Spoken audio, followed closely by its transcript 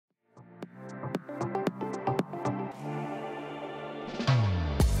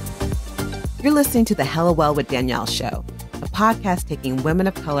You're listening to the Hella Well with Danielle show, a podcast taking women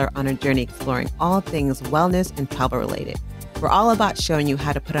of color on a journey exploring all things wellness and travel related. We're all about showing you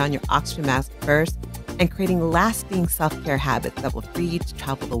how to put on your oxygen mask first and creating lasting self-care habits that will free you to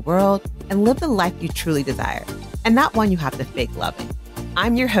travel the world and live the life you truly desire, and not one you have to fake loving.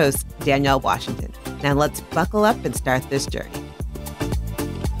 I'm your host, Danielle Washington. Now let's buckle up and start this journey.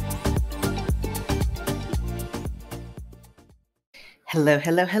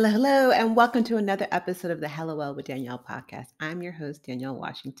 Hello, and welcome to another episode of the Hello Well with Danielle podcast. I'm your host, Danielle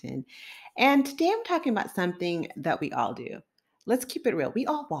Washington, and today I'm talking about something that we all do. Let's keep it real. We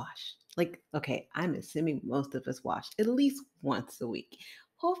all wash. I'm assuming most of us wash at least once a week.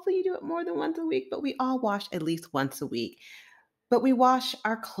 Hopefully you do it more than once a week, but we all wash at least once a week. But we wash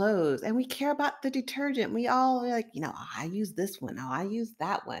our clothes and we care about the detergent. We all I use this one. Oh, I use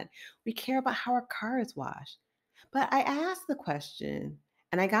that one. We care about how our car is washed. But I asked the question,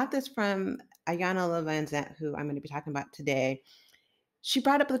 and I got this from Iyanla Vanzant, who I'm going to be talking about today. She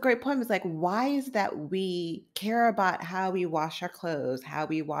brought up a great point. It was like, why is that we care about how we wash our clothes, how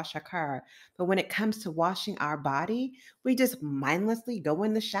we wash our car, but when it comes to washing our body, we just mindlessly go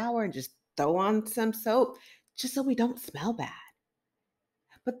in the shower and just throw on some soap just so we don't smell bad.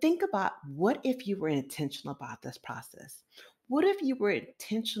 But think about, what if you were intentional about this process? What if you were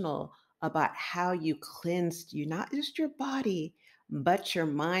intentional about how you cleansed you, not just your body, but your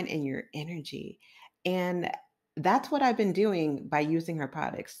mind and your energy? And that's what I've been doing by using her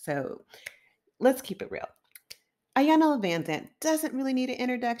products. So let's keep it real. Iyanla Vanzant doesn't really need an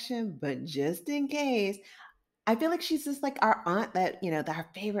introduction, but just in case, I feel like she's just like our aunt our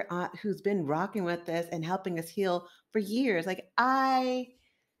favorite aunt who's been rocking with us and helping us heal for years. Like, I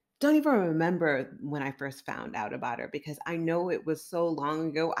don't even remember when I first found out about her because I know it was so long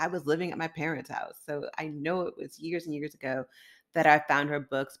ago. I was living at my parents' house. So I know it was years and years ago that I found her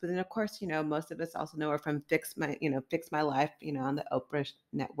books. But then of course, most of us also know her from Fix My Life, on the Oprah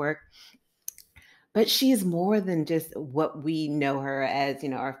network. But she's more than just what we know her as,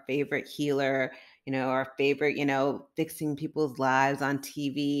 our favorite healer, our favorite, fixing people's lives on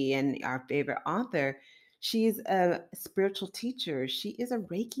TV, and our favorite author. She's a spiritual teacher. She is a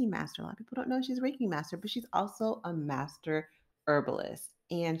Reiki Master. A lot of people don't know she's a Reiki Master, but she's also a master herbalist.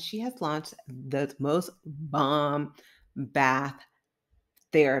 And she has launched the most bomb bath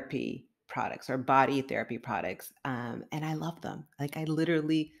therapy products or body therapy products. And I love them. Like, I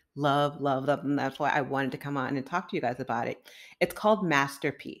literally love them. And that's why I wanted to come on and talk to you guys about it. It's called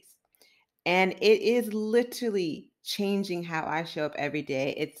MasterPeace. And it is literally changing how I show up every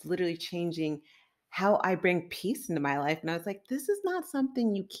day. It's literally changing how I bring peace into my life. And I was like, this is not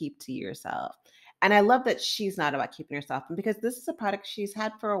something you keep to yourself. And I love that she's not about keeping herself, because this is a product she's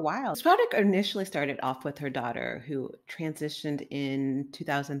had for a while. This product initially started off with her daughter, who transitioned in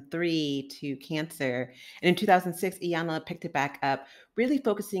 2003 to cancer. And in 2006, Iyanla picked it back up, really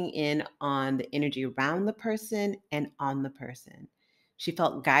focusing in on the energy around the person and on the person. She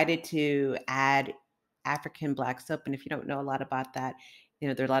felt guided to add African black soap. And if you don't know a lot about that,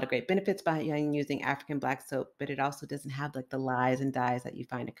 there are a lot of great benefits behind using African black soap, but it also doesn't have like the lies and dyes that you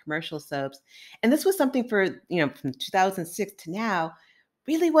find in commercial soaps. And this was something from 2006 to now,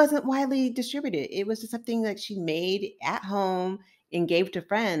 really wasn't widely distributed. It was just something that she made at home and gave to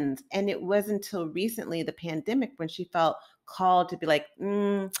friends. And it wasn't until recently, the pandemic, when she felt called to be like,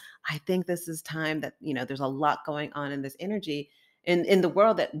 I think this is time that, there's a lot going on in this energy in the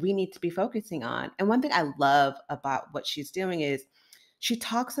world that we need to be focusing on. And one thing I love about what she's doing is she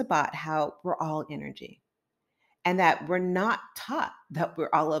talks about how we're all energy, and that we're not taught that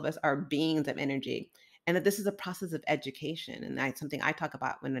all of us are beings of energy, and that this is a process of education. And that's something I talk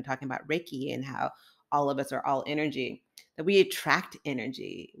about when I'm talking about Reiki, and how all of us are all energy, that we attract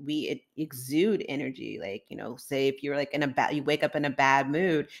energy, we exude energy. Like, say if you're like you wake up in a bad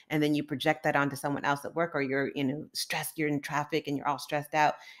mood, and then you project that onto someone else at work, or you're, stressed, you're in traffic and you're all stressed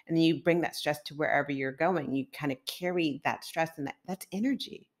out, and then you bring that stress to wherever you're going. You kind of carry that stress, and that's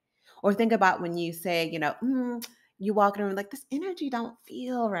energy. Or think about when you say, you walk in a room like, this energy don't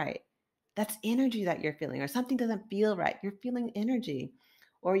feel right. That's energy that you're feeling. Or something doesn't feel right, you're feeling energy.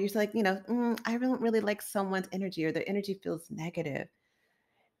 Or you're like, I don't really like someone's energy, or their energy feels negative.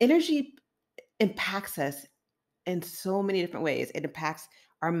 Energy impacts us in so many different ways. It impacts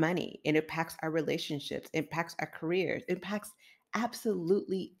our money, it impacts our relationships, it impacts our careers, it impacts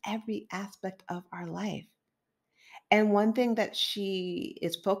absolutely every aspect of our life. And one thing that she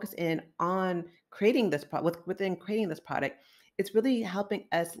is focused in on creating this within creating this product, it's really helping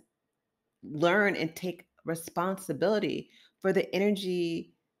us learn and take responsibility for the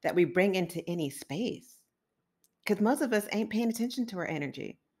energy that we bring into any space. Because most of us ain't paying attention to our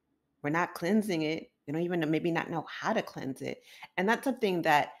energy. We're not cleansing it. We don't even know, maybe not know how to cleanse it. And that's something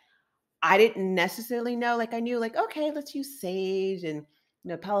that I didn't necessarily know. Like I knew, like, okay, let's use sage and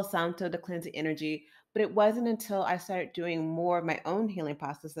Palo Santo to cleanse the energy. But it wasn't until I started doing more of my own healing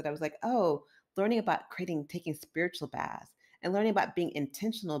process that I was like, oh, learning about taking spiritual baths and learning about being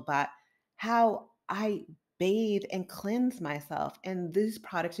intentional about how I bathe and cleanse myself. And these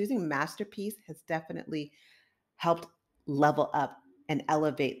products, using Masterpiece, has definitely helped level up and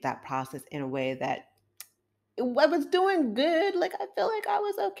elevate that process in a way that I was doing good. Like, I feel like I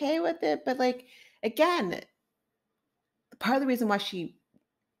was okay with it. But, like, again, part of the reason why she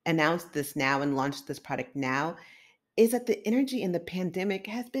announced this now and launched this product now is that the energy in the pandemic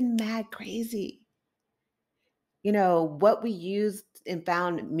has been mad crazy. What we used and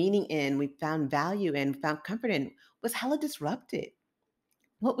found meaning in, we found value in, found comfort in, was hella disrupted.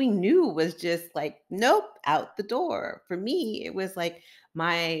 What we knew was just like, nope, out the door. For me, it was like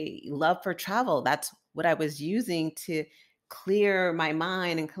my love for travel. That's what I was using to clear my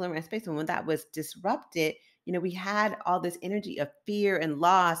mind and clear my space. And when that was disrupted, we had all this energy of fear and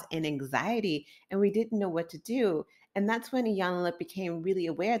loss and anxiety, and we didn't know what to do. And that's when Iyanla became really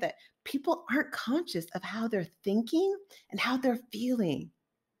aware that people aren't conscious of how they're thinking and how they're feeling.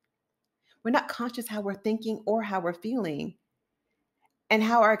 We're not conscious how we're thinking or how we're feeling, and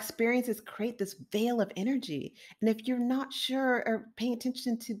how our experiences create this veil of energy. And if you're not sure or paying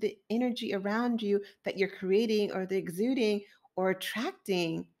attention to the energy around you that you're creating or the exuding or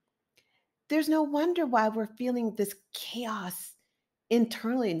attracting, there's no wonder why we're feeling this chaos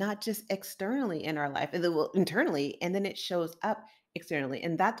internally, not just externally in our life. And then, well, internally, and then it shows up externally.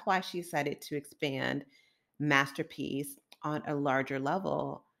 And that's why she decided to expand Masterpiece on a larger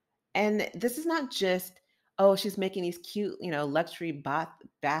level. And this is not just, oh, she's making these cute, luxury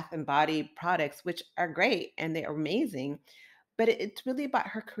bath and body products, which are great and they are amazing. But it's really about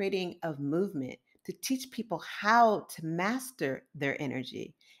her creating a movement to teach people how to master their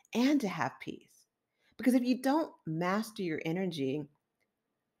energy and to have peace. Because if you don't master your energy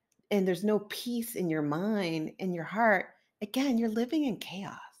and there's no peace in your mind and your heart, again, you're living in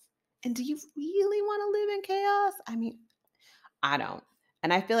chaos. And do you really want to live in chaos? I mean, I don't.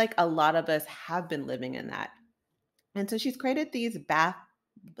 And I feel like a lot of us have been living in that. And so she's created these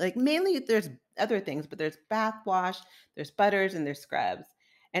like mainly there's other things, but there's bath wash, there's butters, and there's scrubs.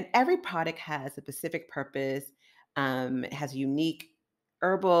 And every product has a specific purpose. It has unique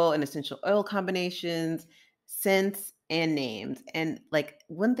herbal and essential oil combinations, scents, and names. And like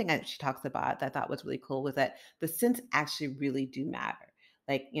one thing that she talks about that I thought was really cool was that the scents actually really do matter.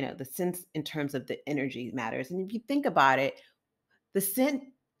 Like, the scents in terms of the energy matters. And if you think about it, the scent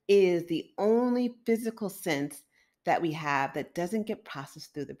is the only physical sense that we have that doesn't get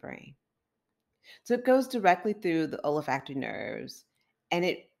processed through the brain. So it goes directly through the olfactory nerves and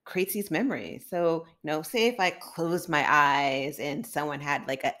it creates these memories. So, say if I closed my eyes and someone had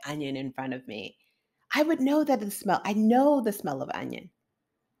like an onion in front of me, I would know that I know the smell of onion.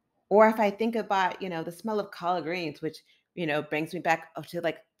 Or if I think about, the smell of collard greens, which, brings me back up to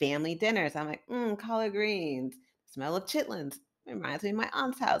like family dinners. I'm like, collard greens, smell of chitlins. Reminds me of my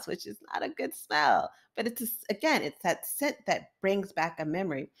aunt's house, which is not a good smell. But it's just, again, it's that scent that brings back a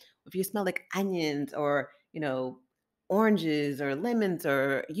memory. If you smell like onions or, oranges or lemons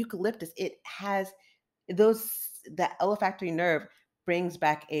or eucalyptus, it has that olfactory nerve brings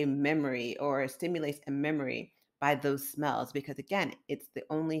back a memory or stimulates a memory by those smells because again it's the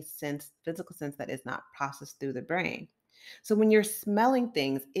only physical sense that is not processed through the brain. So when you're smelling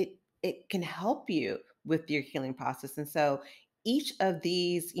things, it can help you with your healing process. And so each of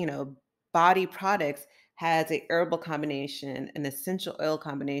these body products has a herbal combination, an essential oil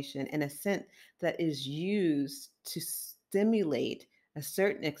combination, and a scent that is used to stimulate a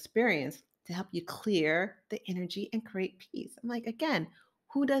certain experience to help you clear the energy and create peace. I'm like, again,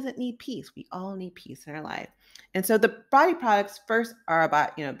 who doesn't need peace? We all need peace in our life. And so the body products first are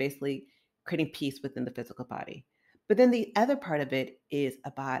about, basically creating peace within the physical body. But then the other part of it is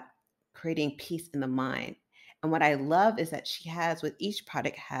about creating peace in the mind. And what I love is that she has with each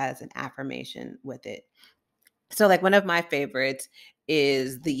product has an affirmation with it. So like one of my favorites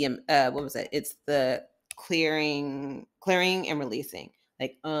is the what was it? It's the clearing and releasing.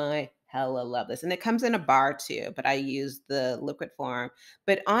 Like I hella love this. And it comes in a bar too, but I use the liquid form.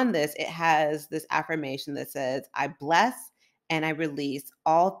 But on this, it has this affirmation that says, I bless and I release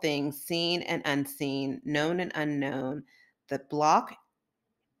all things seen and unseen, known and unknown, that block,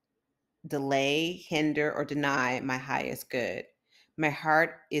 delay, hinder, or deny my highest good. My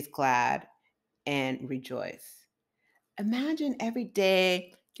heart is glad and rejoice. Imagine every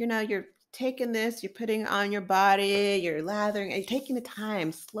day, you're taking this, you're putting on your body, you're lathering, and you're taking the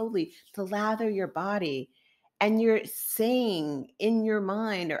time slowly to lather your body. And you're saying in your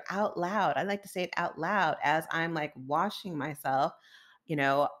mind or out loud, I like to say it out loud as I'm like washing myself,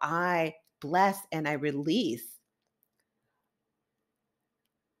 I bless and I release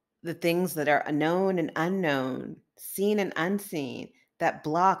the things that are known and unknown, seen and unseen, that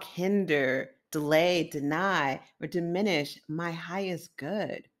block, hinder, delay, deny, or diminish my highest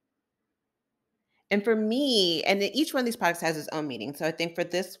good. And for me, and then each one of these products has its own meaning. So I think for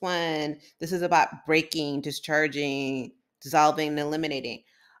this one, this is about breaking, discharging, dissolving, and eliminating.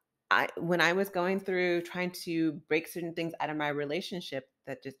 When I was going through trying to break certain things out of my relationship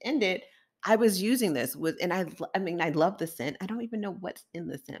that just ended, I was using this with, and I mean, I love the scent. I don't even know what's in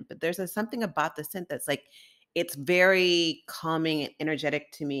the scent, but there's something about the scent that's like, it's very calming and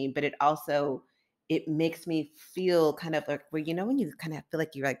energetic to me, but it makes me feel kind of like where, when you kind of feel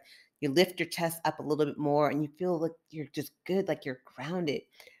like you're like, you lift your chest up a little bit more and you feel like you're just good, like you're grounded.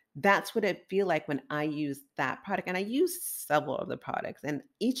 That's what it feel like when I use that product, and I use several of the products, and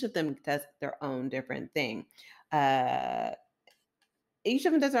each of them does their own different thing. Uh, each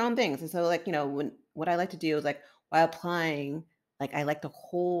of them does their own things, and so, like, when what I like to do is, like, while applying, like, I like to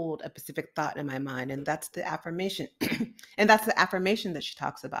hold a specific thought in my mind, and that's the affirmation. And that's the affirmation that she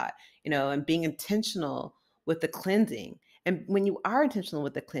talks about, and being intentional with the cleansing. And when you are intentional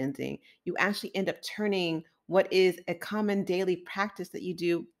with the cleansing, you actually end up turning what is a common daily practice that you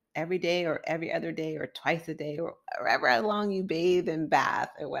do every day or every other day or twice a day or however long you bathe and bath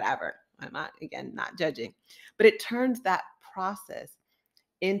or whatever. I'm not, again, not judging, but it turns that process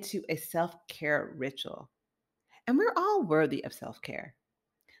into a self-care ritual. And we're all worthy of self-care.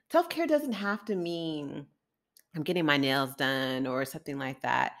 Self-care doesn't have to mean I'm getting my nails done or something like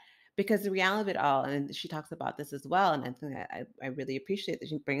that. Because the reality of it all, and she talks about this as well, and I think that I really appreciate that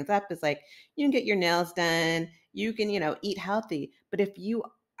she brings up is like you can get your nails done, you can, eat healthy. But if you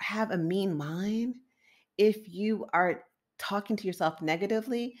have a mean mind, if you are talking to yourself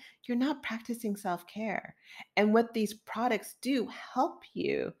negatively, you're not practicing self-care. And what these products do help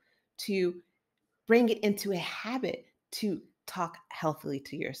you to bring it into a habit to talk healthily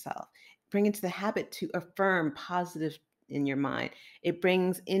to yourself. Bring into the habit to affirm positive in your mind. It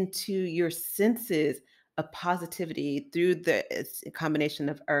brings into your senses a positivity through it's a combination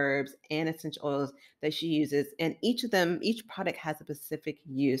of herbs and essential oils that she uses. And each of them, each product has a specific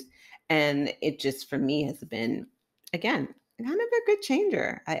use. And it just, for me, has been, again, kind of a good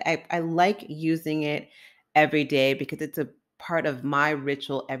changer. I like using it every day because it's a part of my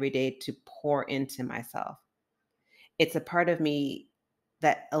ritual every day to pour into myself. It's a part of me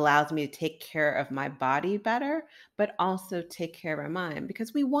that allows me to take care of my body better, but also take care of our mind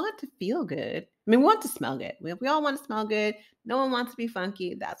because we want to feel good. I mean, we want to smell good. We all want to smell good. No one wants to be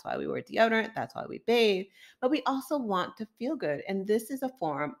funky. That's why we wear deodorant. That's why we bathe. But we also want to feel good. And this is a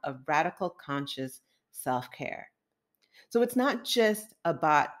form of radical conscious self care. So it's not just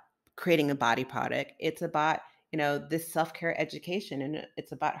about creating a body product. It's about, this self-care education. And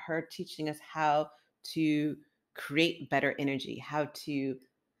it's about her teaching us how to create better energy, how to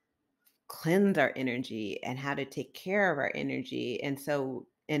cleanse our energy and how to take care of our energy.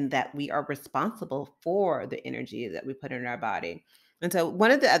 And that we are responsible for the energy that we put in our body. And so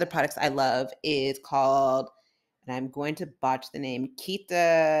one of the other products I love is called, and I'm going to botch the name,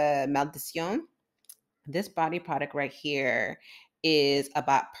 Kita Maldición. This body product right here is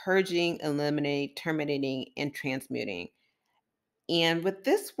about purging, eliminating, terminating, and transmuting. And with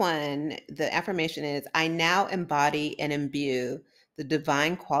this one, the affirmation is I now embody and imbue the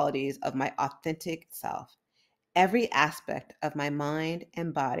divine qualities of my authentic self. Every aspect of my mind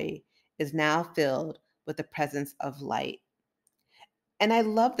and body is now filled with the presence of light. And I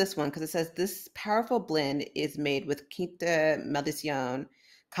love this one because it says this powerful blend is made with Quinta Maldición,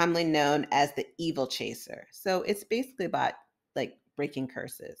 commonly known as the evil chaser. So it's basically about like breaking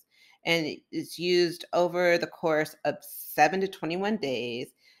curses. And it's used over the course of 7 to 21 days.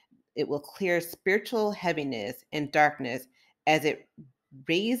 It will clear spiritual heaviness and darkness as it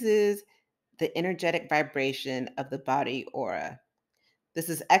raises the energetic vibration of the body aura. This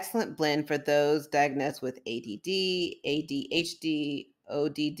is excellent blend for those diagnosed with ADD, ADHD,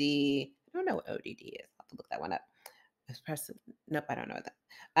 ODD. I don't know what ODD is. I'll have to look that one up. Nope, I don't know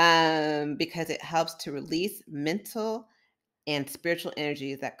that. Because it helps to release mental and spiritual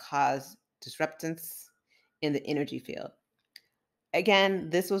energies that cause disruptance in the energy field. Again,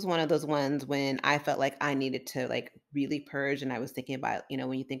 this was one of those ones when I felt like I needed to like really purge. And I was thinking about,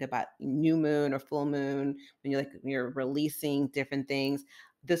 when you think about new moon or full moon, when you're releasing different things,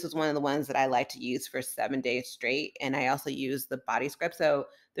 this was one of the ones that I like to use for 7 days straight. And I also use the body scrub. So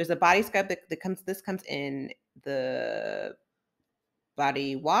There's a body scrub this comes in the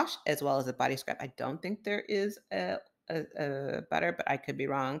body wash as well as a body scrub. I don't think there is a butter, but I could be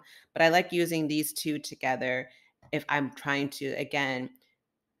wrong. But I like using these two together if I'm trying to, again,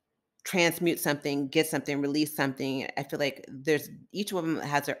 transmute something, get something, release something. I feel like there's each one of them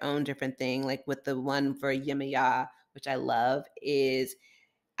has their own different thing. Like with the one for Yemaya, which I love, is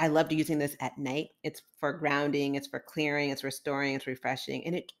I loved using this at night. It's for grounding, it's for clearing, it's restoring, it's refreshing,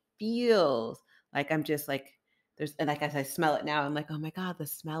 and it feels like I'm just like there's and like as I smell it now, I'm like, oh my God, the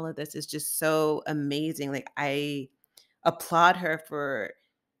smell of this is just so amazing. Like I applaud her for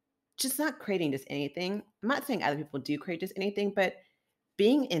just not creating just anything. I'm not saying other people do create just anything, but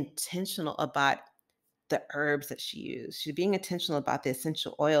being intentional about the herbs that she used. She's being intentional about the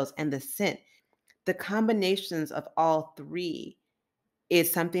essential oils and the scent. The combinations of all three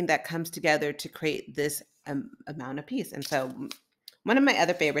is something that comes together to create this amount of peace. And so, one of my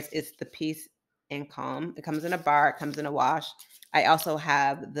other favorites is the Peace and Calm. It comes in a bar, it comes in a wash. I also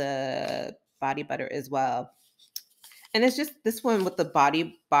have the body butter as well. And it's just this one with the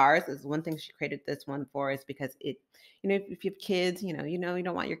body bars is one thing she created this one for is because it, if you have kids, you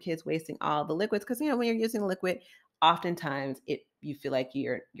don't want your kids wasting all the liquids because when you're using a liquid, oftentimes you feel like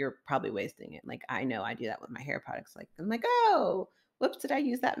you're probably wasting it. Like I know I do that with my hair products. Like I'm like, oh, whoops, did I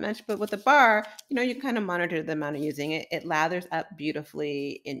use that much? But with a bar, you kind of monitor the amount of using it. It lathers up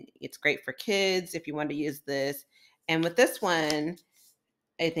beautifully, and it's great for kids if you want to use this. And with this one,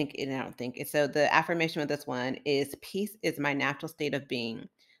 I don't think so. The affirmation with this one is peace is my natural state of being.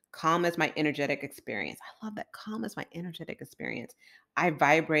 Calm is my energetic experience. I love that. Calm is my energetic experience. I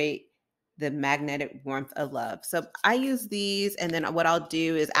vibrate the magnetic warmth of love. So I use these, and then what I'll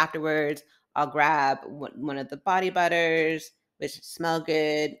do is afterwards, I'll grab one of the body butters, which smell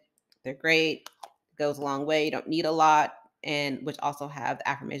good. They're great. Goes a long way. You don't need a lot, and which also have the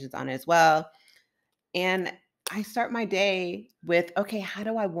affirmations on it as well. And I start my day with, okay, how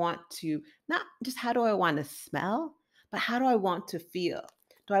do I want to, not just how do I want to smell, but how do I want to feel?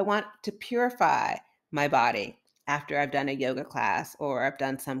 Do I want to purify my body after I've done a yoga class or I've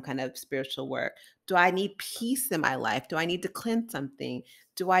done some kind of spiritual work? Do I need peace in my life? Do I need to cleanse something?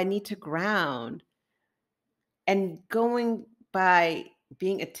 Do I need to ground? And going by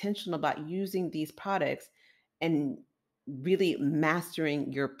being intentional about using these products and really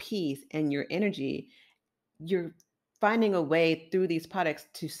mastering your peace and your energy, you're finding a way through these products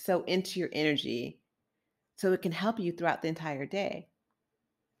to sow into your energy so it can help you throughout the entire day.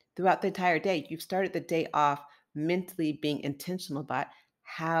 Throughout the entire day, you've started the day off mentally being intentional about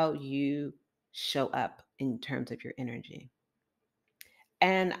how you show up in terms of your energy.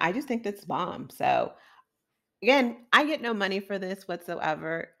 And I just think that's bomb. So again, I get no money for this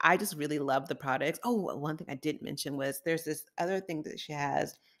whatsoever. I just really love the products. Oh, one thing I did mention was there's this other thing that she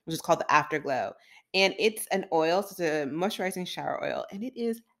has, which is called the Afterglow. And it's an oil, so it's a moisturizing shower oil, and it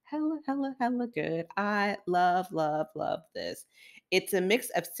is hella, hella, hella good. I love, love, love this. It's a mix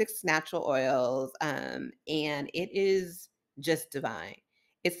of 6 natural oils, and it is just divine.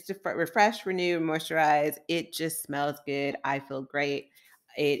 It's to refresh, renew, moisturize. It just smells good. I feel great.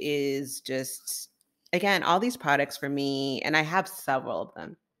 It is just again, all these products for me, and I have several of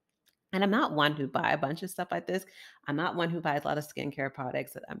them. And I'm not one who buy a bunch of stuff like this. I'm not one who buys a lot of skincare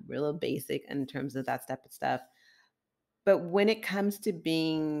products. I'm real basic in terms of that type of stuff. But when it comes to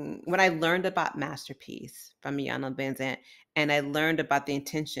when I learned about MasterPeace from Iyanla Vanzant, and I learned about the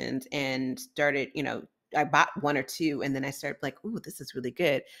intentions and started, I bought one or two, and then I started like, ooh, this is really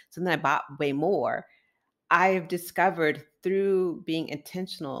good. So then I bought way more. I've discovered through being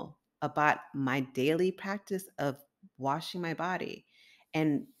intentional about my daily practice of washing my body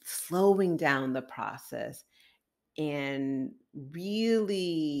and slowing down the process and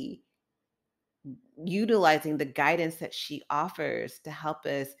really utilizing the guidance that she offers to help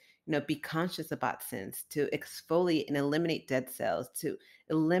us be conscious about scents, to exfoliate and eliminate dead cells, to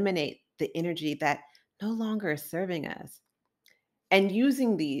eliminate the energy that no longer is serving us, and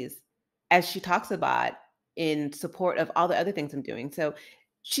using these as she talks about in support of all the other things I'm doing. So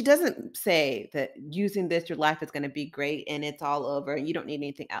she doesn't say that using this, your life is going to be great and it's all over and you don't need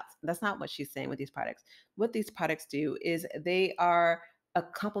anything else. That's not what she's saying with these products. What these products do is they are a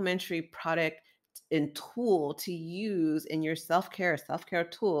complementary product and tool to use in your self-care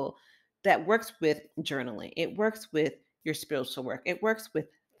tool that works with journaling. It works with your spiritual work. It works with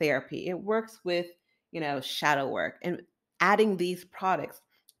therapy. It works with, shadow work. And adding these products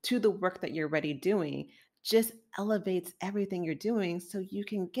to the work that you're already doing just elevates everything you're doing so you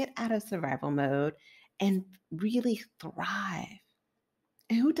can get out of survival mode and really thrive.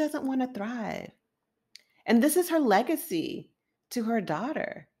 And who doesn't want to thrive? And this is her legacy to her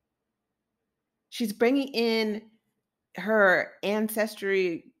daughter. She's bringing in her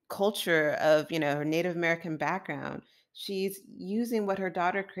ancestry culture of, her Native American background. She's using what her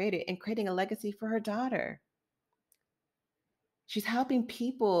daughter created and creating a legacy for her daughter. She's helping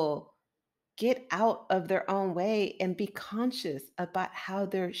people get out of their own way and be conscious about how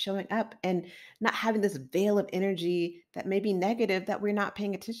they're showing up and not having this veil of energy that may be negative that we're not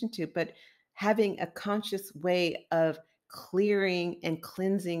paying attention to, but having a conscious way of clearing and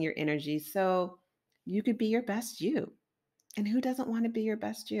cleansing your energy so you could be your best you. And who doesn't want to be your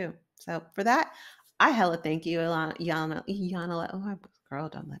best you? So for that, I hella thank you, Iyanla. Oh, girl,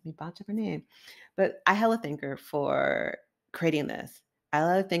 don't let me botch up her name. But I hella thank her for creating this. I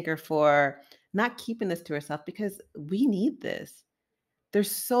hella thank her for not keeping this to herself because we need this.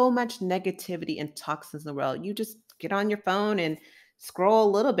 There's so much negativity and toxins in the world. You just get on your phone and scroll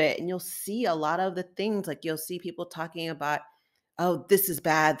a little bit and you'll see a lot of the things. Like you'll see people talking about, oh, this is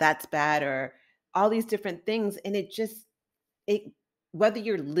bad, that's bad, or all these different things. And it whether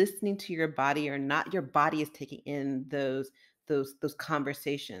you're listening to your body or not, your body is taking in those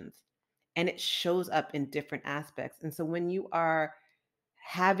conversations, and it shows up in different aspects. And so when you are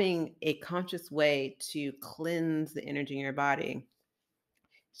having a conscious way to cleanse the energy in your body,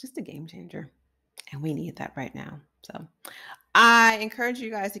 it's just a game changer, and we need that right now. So I encourage you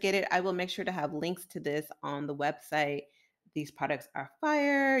guys to get it. I will make sure to have links to this on the website. These products are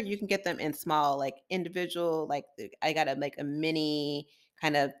fire. You can get them in small, like individual, like I got to make a mini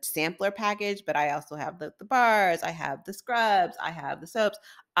kind of sampler package, but I also have the bars, I have the scrubs, I have the soaps.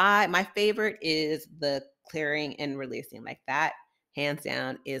 My favorite is the clearing and releasing, like that hands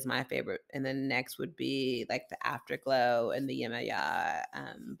down is my favorite. And then next would be like the afterglow and the Yemaya.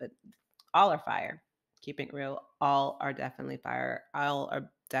 But all are fire. Keeping it real, all are definitely fire. All are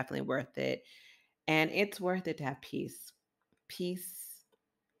definitely worth it. And it's worth it to have peace. Peace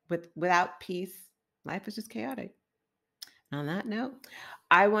without peace, life is just chaotic. On that note,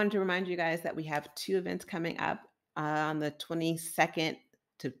 I wanted to remind you guys that we have two events coming up on the 22nd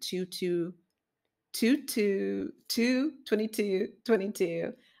to 22.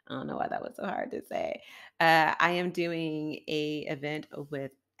 I don't know why that was so hard to say. I am doing a event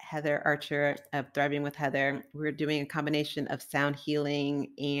with Heather Archer of Thriving with Heather. We're doing a combination of sound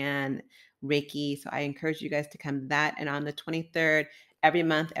healing and Reiki. So I encourage you guys to come to that. And on the 23rd, every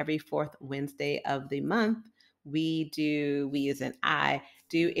month, every fourth Wednesday of the month, we as an I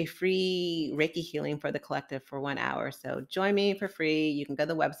do a free Reiki healing for the collective for 1 hour. So join me for free. You can go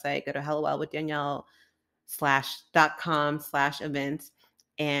to the website, go to hellowellwithdanielle.com/events,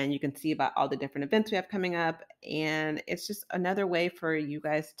 and you can see about all the different events we have coming up. And it's just another way for you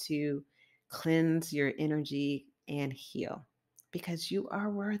guys to cleanse your energy and heal because you are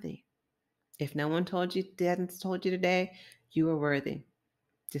worthy. If no one told you, didn't told you today, you are worthy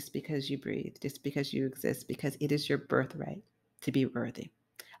just because you breathe, just because you exist, because it is your birthright to be worthy.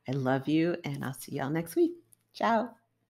 I love you, and I'll see y'all next week. Ciao.